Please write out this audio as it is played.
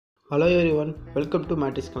Hello everyone, welcome to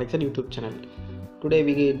Matrix Collection YouTube channel. Today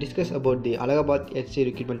we discuss about the Allahabad HC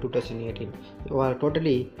Recruitment 2018. There are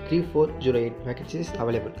totally 3408 vacancies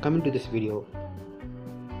available. Coming to this video,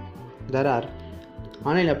 there are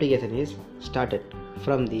online application is started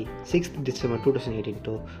from the 6th December 2018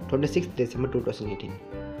 to 26th December 2018.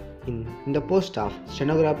 In the post of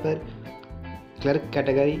stenographer, clerk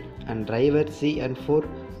category and driver C and 4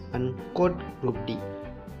 and court group D.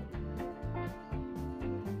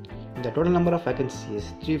 The total number of vacancies is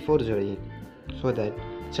 3408. So that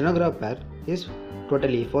stenographer is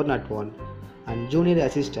totally 401 and junior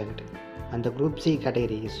assistant and the group C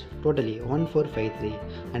category is totally 1453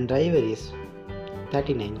 and driver is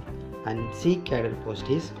 39 and C cadre post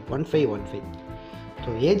is 1515.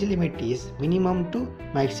 So age limit is minimum to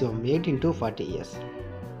maximum 18 to 40 years.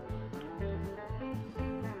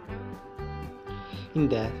 In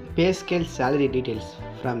the pay scale salary details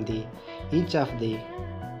from the each of the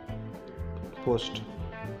post.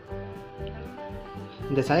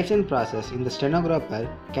 In the selection process in the stenographer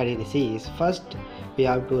category C is first we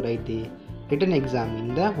have to write the written exam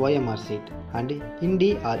in the OMR seat and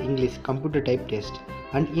Hindi or English computer type test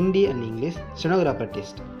and Hindi and English stenographer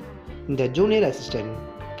test. In the junior assistant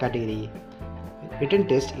category written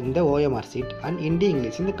test in the OMR seat and Hindi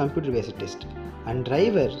English in the computer based test. And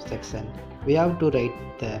driver section we have to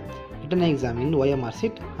write the written exam in OMR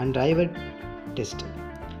seat and driver test.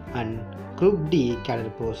 And Group D cadre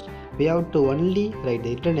post we have to only write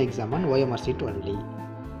the written exam on OMR seat only.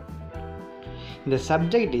 The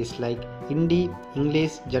subject is like Hindi,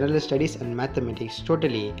 English, General Studies and Mathematics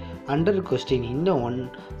totally under question in the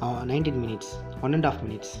 19 minutes, 1.5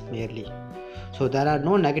 minutes nearly. So there are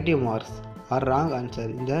no negative marks or wrong answer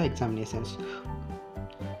in the examinations.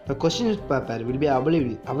 The question paper will be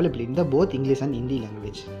available in the both English and Hindi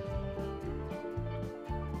language.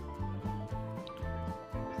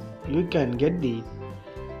 You can get the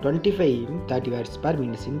 25-30 words per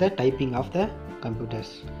minute in the typing of the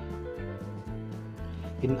computers.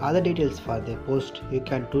 In other details for the post, you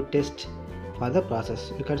can do test for the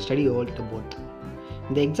process. You can study all the both.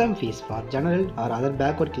 The exam fees for general or other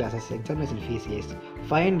backward classes examination fees is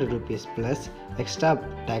 500 rupees plus extra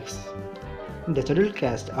tax. In the scheduled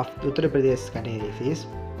caste of Uttar Pradesh category is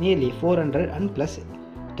nearly 400 and plus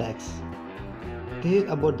tax. This is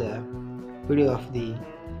about the video of the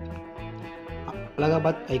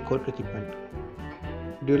Allahabad High Court Recruitment.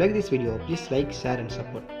 Do you like this video? Please like, share and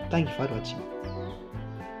support. Thank you for watching.